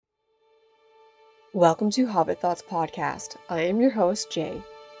Welcome to Hobbit Thoughts Podcast. I am your host, Jay.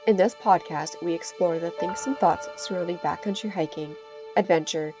 In this podcast, we explore the things and thoughts surrounding backcountry hiking,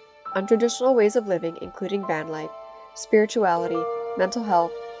 adventure, untraditional ways of living including van life, spirituality, mental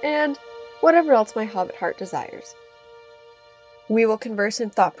health, and whatever else my Hobbit heart desires. We will converse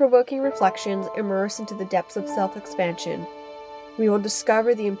in thought-provoking reflections, immerse into the depths of self-expansion. We will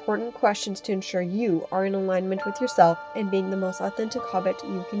discover the important questions to ensure you are in alignment with yourself and being the most authentic Hobbit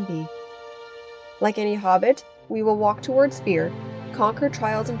you can be. Like any Hobbit, we will walk towards fear, conquer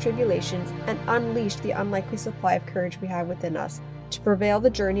trials and tribulations, and unleash the unlikely supply of courage we have within us to prevail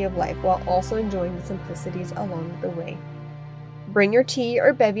the journey of life while also enjoying the simplicities along the way. Bring your tea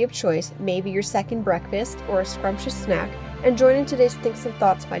or bevy of choice, maybe your second breakfast or a scrumptious snack, and join in today's Thinks and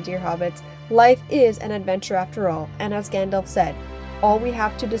Thoughts, my dear Hobbits. Life is an adventure after all, and as Gandalf said, all we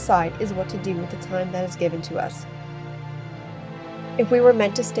have to decide is what to do with the time that is given to us. If we were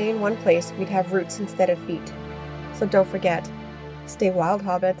meant to stay in one place, we'd have roots instead of feet. So don't forget, stay wild,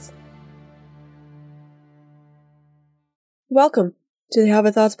 Hobbits. Welcome to the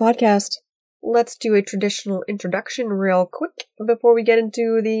Hobbit Thoughts Podcast. Let's do a traditional introduction real quick before we get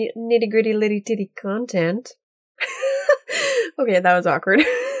into the nitty-gritty litty-titty content. Okay, that was awkward.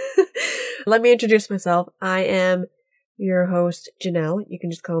 Let me introduce myself. I am your host, Janelle. You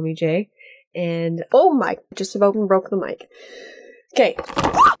can just call me Jay. And, oh my, just about broke the mic. Okay.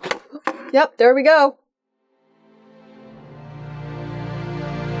 Yep, there we go.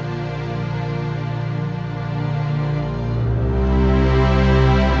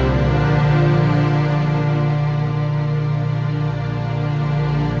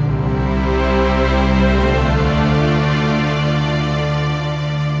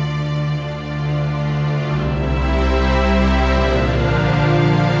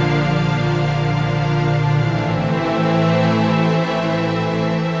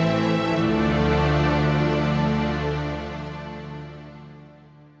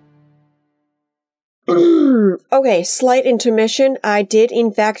 Okay, slight intermission. I did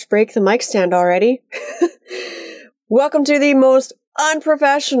in fact break the mic stand already. Welcome to the most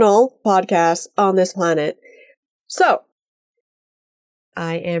unprofessional podcast on this planet. So,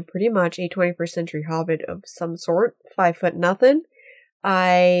 I am pretty much a 21st century hobbit of some sort, 5'0".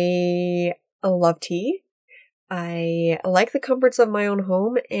 I love tea. I like the comforts of my own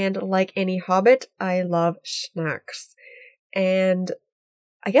home, and like any hobbit, I love snacks. And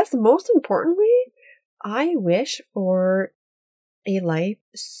I guess most importantly, I wish for a life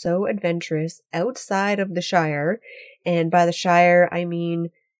so adventurous outside of the Shire, and by the Shire, I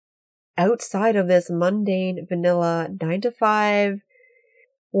mean outside of this mundane, vanilla, 9-to-5,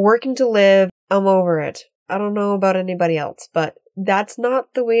 working to live. I'm over it. I don't know about anybody else, but that's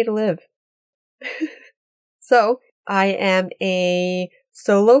not the way to live. So, I am a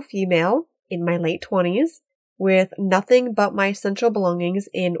solo female in my late 20s with nothing but my essential belongings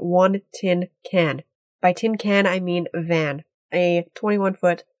in one tin can. By tin can, I mean van. A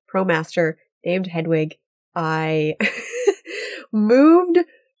 21-foot ProMaster named Hedwig. I moved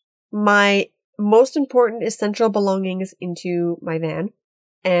my most important essential belongings into my van,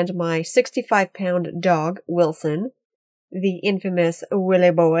 and my 65-pound dog, Wilson, the infamous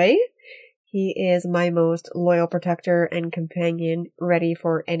Willy Boy. He is my most loyal protector and companion, ready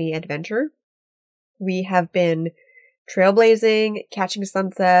for any adventure. We have been trailblazing, catching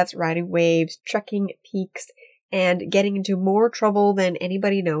sunsets, riding waves, trekking peaks, and getting into more trouble than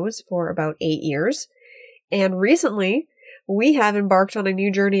anybody knows for about 8 years. And recently, we have embarked on a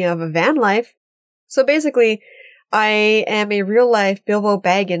new journey of van life. So basically, I am a real-life Bilbo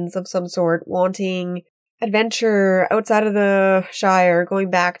Baggins of some sort, wanting adventure outside of the Shire,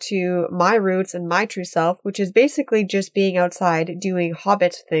 going back to my roots and my true self, which is basically just being outside doing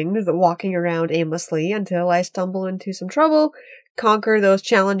hobbit things, walking around aimlessly until I stumble into some trouble, conquer those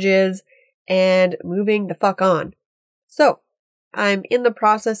challenges, and moving the fuck on. So, I'm in the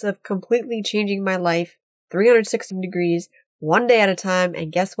process of completely changing my life 360 degrees, one day at a time,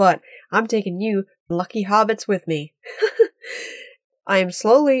 and guess what? I'm taking you, lucky hobbits, with me. I am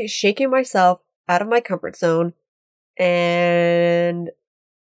slowly shaking myself out of my comfort zone, and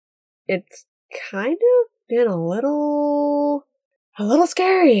it's kind of been a little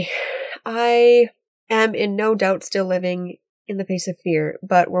scary. I am in no doubt still living in the face of fear,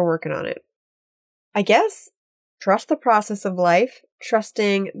 but we're working on it. I guess trust the process of life,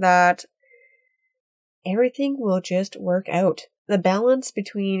 trusting that everything will just work out. The balance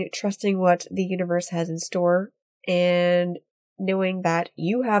between trusting what the universe has in store and knowing that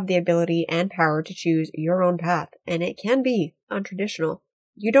you have the ability and power to choose your own path, and it can be untraditional.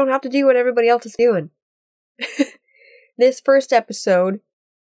 You don't have to do what everybody else is doing. This first episode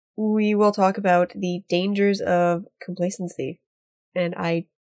we will talk about the dangers of complacency. And I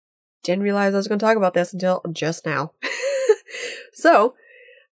didn't realize I was going to talk about this until just now. So,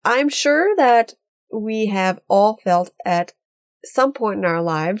 I'm sure that we have all felt at some point in our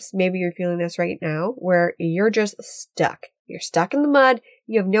lives, maybe you're feeling this right now, where you're just stuck. You're stuck in the mud,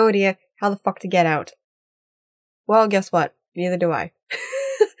 you have no idea how the fuck to get out. Well, guess what? Neither do I.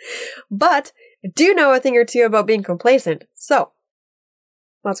 But I do know a thing or two about being complacent, so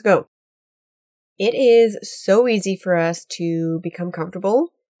let's go. It is so easy for us to become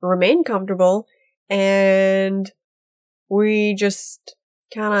comfortable, remain comfortable, and we just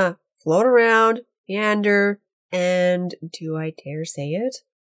kind of float around, meander, and do I dare say it?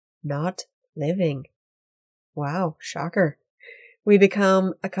 Not living. Wow, shocker. We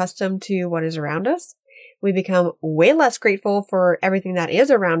become accustomed to what is around us. We become way less grateful for everything that is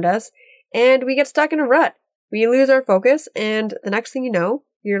around us, and we get stuck in a rut. We lose our focus, and the next thing you know,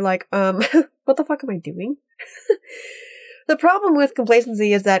 you're like, what the fuck am I doing? The problem with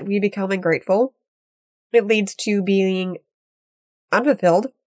complacency is that we become ungrateful. It leads to being unfulfilled.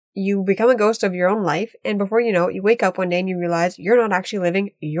 You become a ghost of your own life, and before you know it, you wake up one day and you realize you're not actually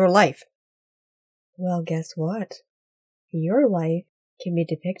living your life. Well, guess what? Your life can be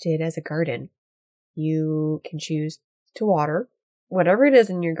depicted as a garden. You can choose to water whatever it is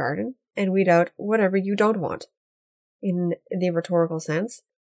in your garden and weed out whatever you don't want. In the rhetorical sense,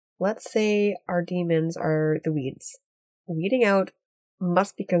 let's say our demons are the weeds. Weeding out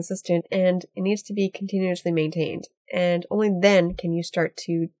must be consistent and it needs to be continuously maintained. And only then can you start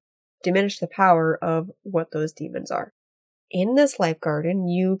to diminish the power of what those demons are. In this life garden,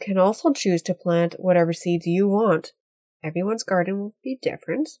 you can also choose to plant whatever seeds you want. Everyone's garden will be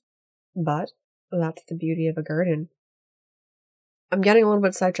different, but that's the beauty of a garden. I'm getting a little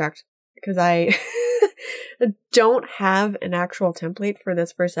bit sidetracked because I don't have an actual template for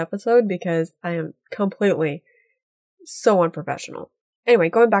this first episode because I am completely so unprofessional. Anyway,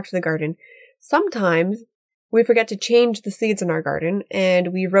 going back to the garden, sometimes we forget to change the seeds in our garden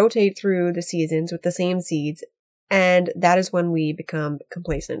and we rotate through the seasons with the same seeds, and that is when we become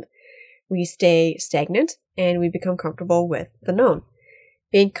complacent. We stay stagnant and we become comfortable with the known.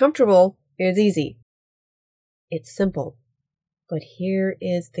 Being comfortable is easy. It's simple. But here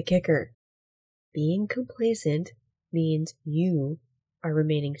is the kicker. Being complacent means you are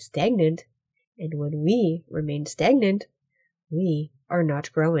remaining stagnant, and when we remain stagnant, we are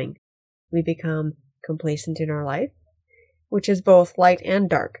not growing. We become complacent in our life, which is both light and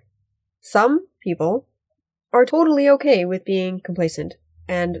dark. Some people are totally okay with being complacent,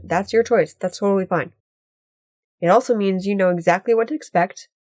 and that's your choice. That's totally fine. It also means you know exactly what to expect,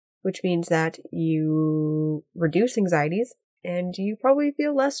 which means that you reduce anxieties and you probably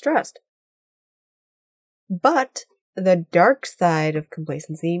feel less stressed. But the dark side of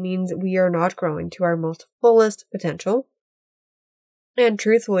complacency means we are not growing to our most fullest potential. And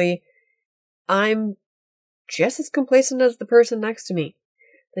truthfully, I'm just as complacent as the person next to me.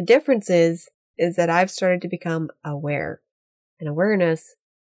 The difference is that I've started to become aware. And awareness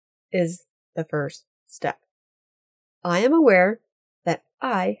is the first step. I am aware that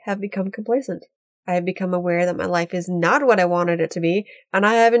I have become complacent. I have become aware that my life is not what I wanted it to be, and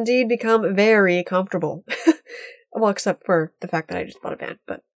I have indeed become very comfortable. Well, except for the fact that I just bought a van,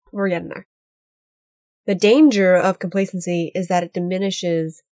 but we're getting there. The danger of complacency is that it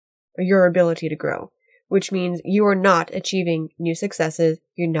diminishes your ability to grow, which means you are not achieving new successes,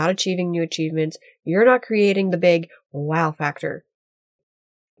 you're not achieving new achievements, you're not creating the big wow factor.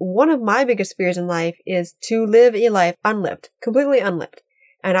 One of my biggest fears in life is to live a life unlived, completely unlived.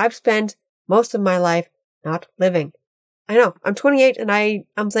 And I've spent most of my life not living. I know, I'm 28 and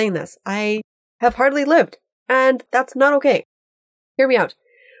I'm saying this. I have hardly lived, and that's not okay. Hear me out.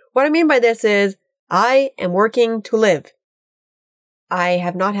 What I mean by this is I am working to live. I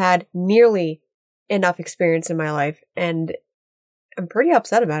have not had nearly enough experience in my life, and I'm pretty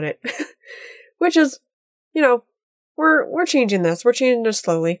upset about it. Which is, we're changing this. We're changing this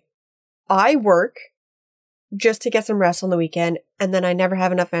slowly. I work just to get some rest on the weekend, and then I never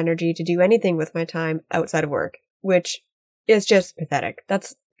have enough energy to do anything with my time outside of work, which is just pathetic.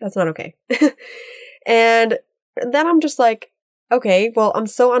 That's not okay. And then I'm just like, okay, well, I'm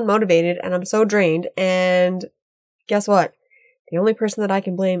so unmotivated and I'm so drained, and guess what? The only person that I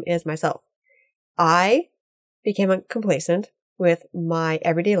can blame is myself. I became complacent with my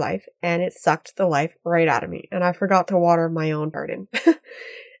everyday life, and it sucked the life right out of me, and I forgot to water my own garden.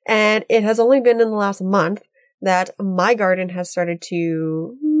 And it has only been in the last month that my garden has started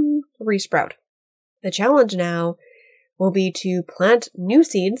to resprout. The challenge now will be to plant new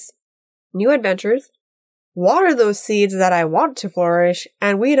seeds, new adventures, water those seeds that I want to flourish,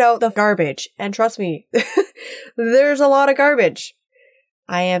 and weed out the garbage. And trust me, there's a lot of garbage.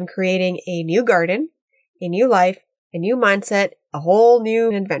 I am creating a new garden, a new life, a new mindset, a whole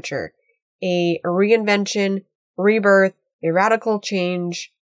new adventure, a reinvention, rebirth, a radical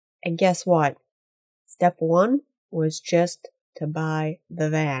change. And guess what? Step 1 was just to buy the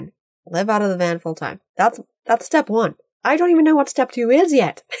van. Live out of the van full time. That's step 1. I don't even know what step 2 is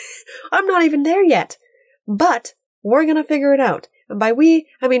yet. I'm not even there yet. But we're gonna figure it out. And by we,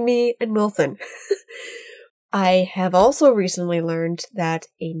 I mean me and Wilson. I have also recently learned that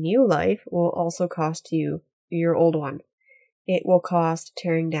a new life will also cost you your old one. It will cost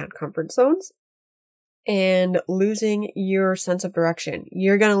tearing down comfort zones and losing your sense of direction.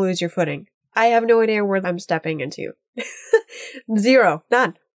 You're gonna lose your footing. I have no idea where I'm stepping into. Zero.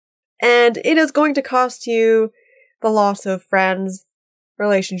 None. And it is going to cost you the loss of friends,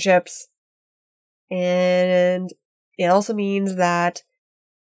 relationships, and it also means that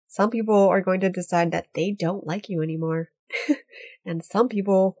some people are going to decide that they don't like you anymore. And some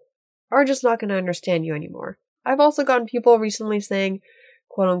people are just not going to understand you anymore. I've also gotten people recently saying,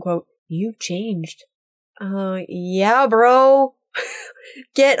 quote unquote, "You've changed." Yeah, bro.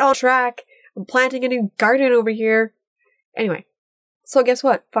 Get on track. I'm planting a new garden over here. Anyway, so guess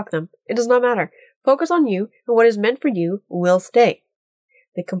what? Fuck them. It does not matter. Focus on you, and what is meant for you will stay.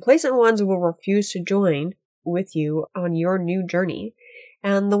 The complacent ones will refuse to join with you on your new journey,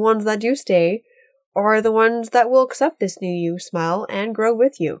 and the ones that do stay are the ones that will accept this new you, smile, and grow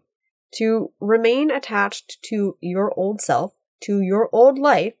with you. To remain attached to your old self, to your old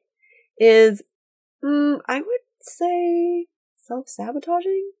life, is, I would say,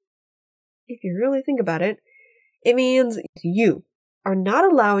 self-sabotaging? If you really think about it, it means you are not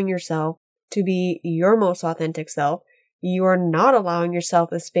allowing yourself to be your most authentic self. You are not allowing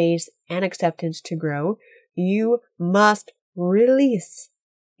yourself the space and acceptance to grow. You must release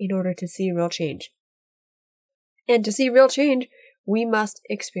in order to see real change. And to see real change, we must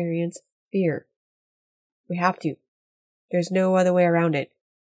experience fear. We have to. There's no other way around it.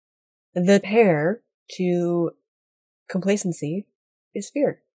 The pair to complacency is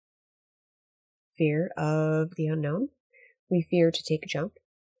fear. Fear of the unknown. We fear to take a jump.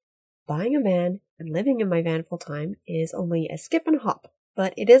 Buying a van and living in my van full time is only a skip and a hop,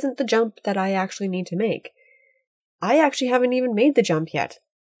 but it isn't the jump that I actually need to make. I actually haven't even made the jump yet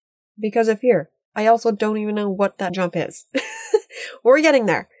because of fear. I also don't even know what that jump is. We're getting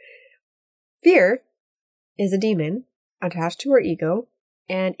there. Fear is a demon attached to our ego,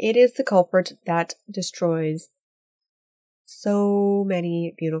 and it is the culprit that destroys so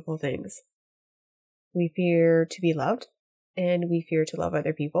many beautiful things. We fear to be loved, and we fear to love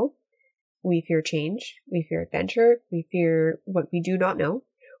other people. We fear change. We fear adventure. We fear what we do not know.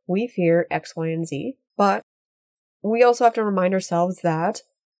 We fear X, Y, and Z. But we also have to remind ourselves that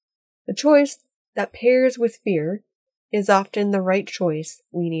the choice that pairs with fear is often the right choice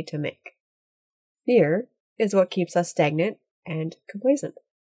we need to make. Fear is what keeps us stagnant and complacent.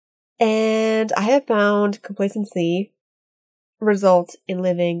 And I have found complacency results in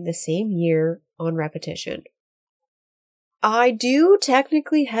living the same year on repetition. I do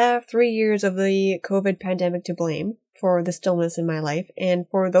technically have 3 years of the COVID pandemic to blame for the stillness in my life, and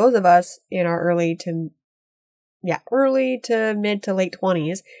for those of us in our early to mid to late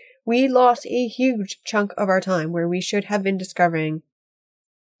 20s, we lost a huge chunk of our time where we should have been discovering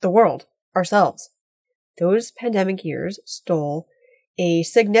the world ourselves. Those pandemic years stole a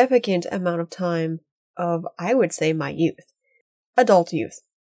significant amount of time of, I would say, my youth. Adult youth.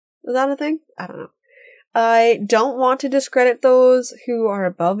 Is that a thing? I don't know. I don't want to discredit those who are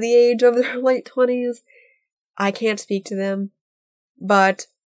above the age of their late 20s. I can't speak to them, but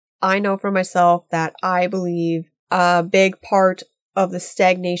I know for myself that I believe a big part of the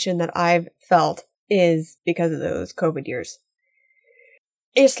stagnation that I've felt is because of those COVID years.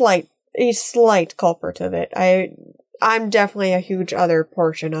 A slight culprit of it. I'm definitely a huge other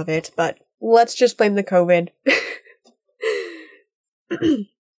portion of it, but let's just blame the COVID.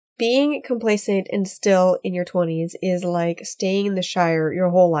 Being complacent and still in your 20s is like staying in the Shire your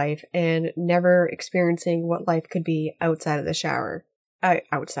whole life and never experiencing what life could be outside of the shower.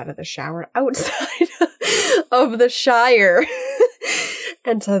 Outside of the Shire.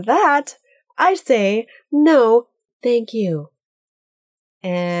 And to that, I say, no, thank you.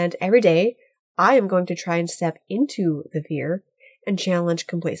 And every day, I am going to try and step into the fear and challenge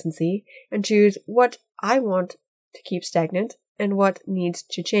complacency and choose what I want to keep stagnant and what needs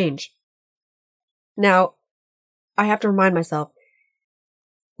to change. Now, I have to remind myself,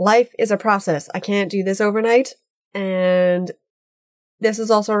 life is a process. I can't do this overnight, and This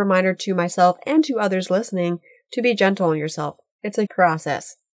is also a reminder to myself and to others listening to be gentle on yourself. It's a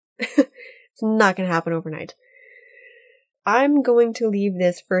process. It's not going to happen overnight. I'm going to leave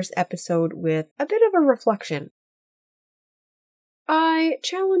this first episode with a bit of a reflection. I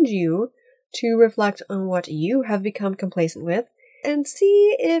challenge you to reflect on what you have become complacent with and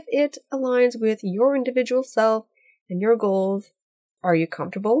see if it aligns with your individual self and your goals. Are you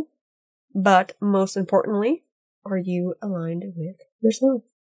comfortable? But most importantly, are you aligned with yourself?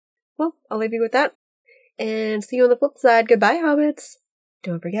 Well, I'll leave you with that. And see you on the flip side. Goodbye, hobbits.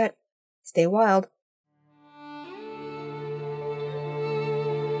 Don't forget, stay wild.